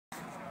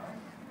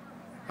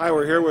Hi,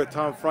 we're here with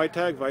Tom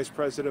Freitag, Vice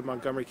President of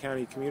Montgomery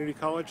County Community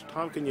College.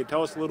 Tom, can you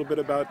tell us a little bit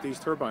about these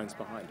turbines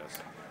behind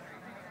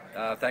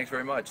us? Thanks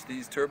very much.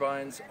 These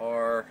turbines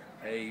are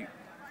a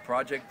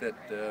project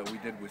that we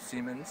did with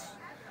Siemens,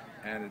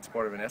 and it's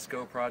part of an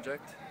ESCO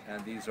project,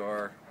 and these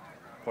are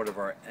part of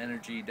our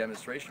energy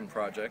demonstration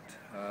project,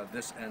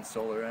 this and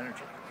solar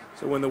energy.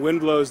 So when the wind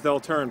blows, they'll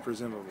turn,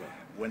 presumably?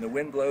 When the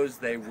wind blows,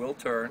 they will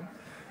turn.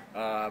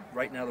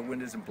 Right now the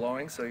wind isn't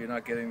blowing, so you're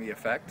not getting the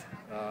effect,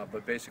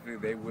 but basically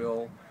they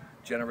will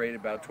generate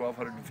about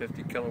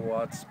 1,250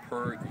 kilowatts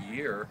per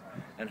year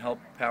and help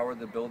power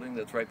the building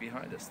that's right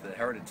behind us, the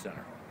Heritage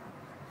Center.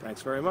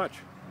 Thanks very much.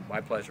 My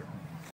pleasure.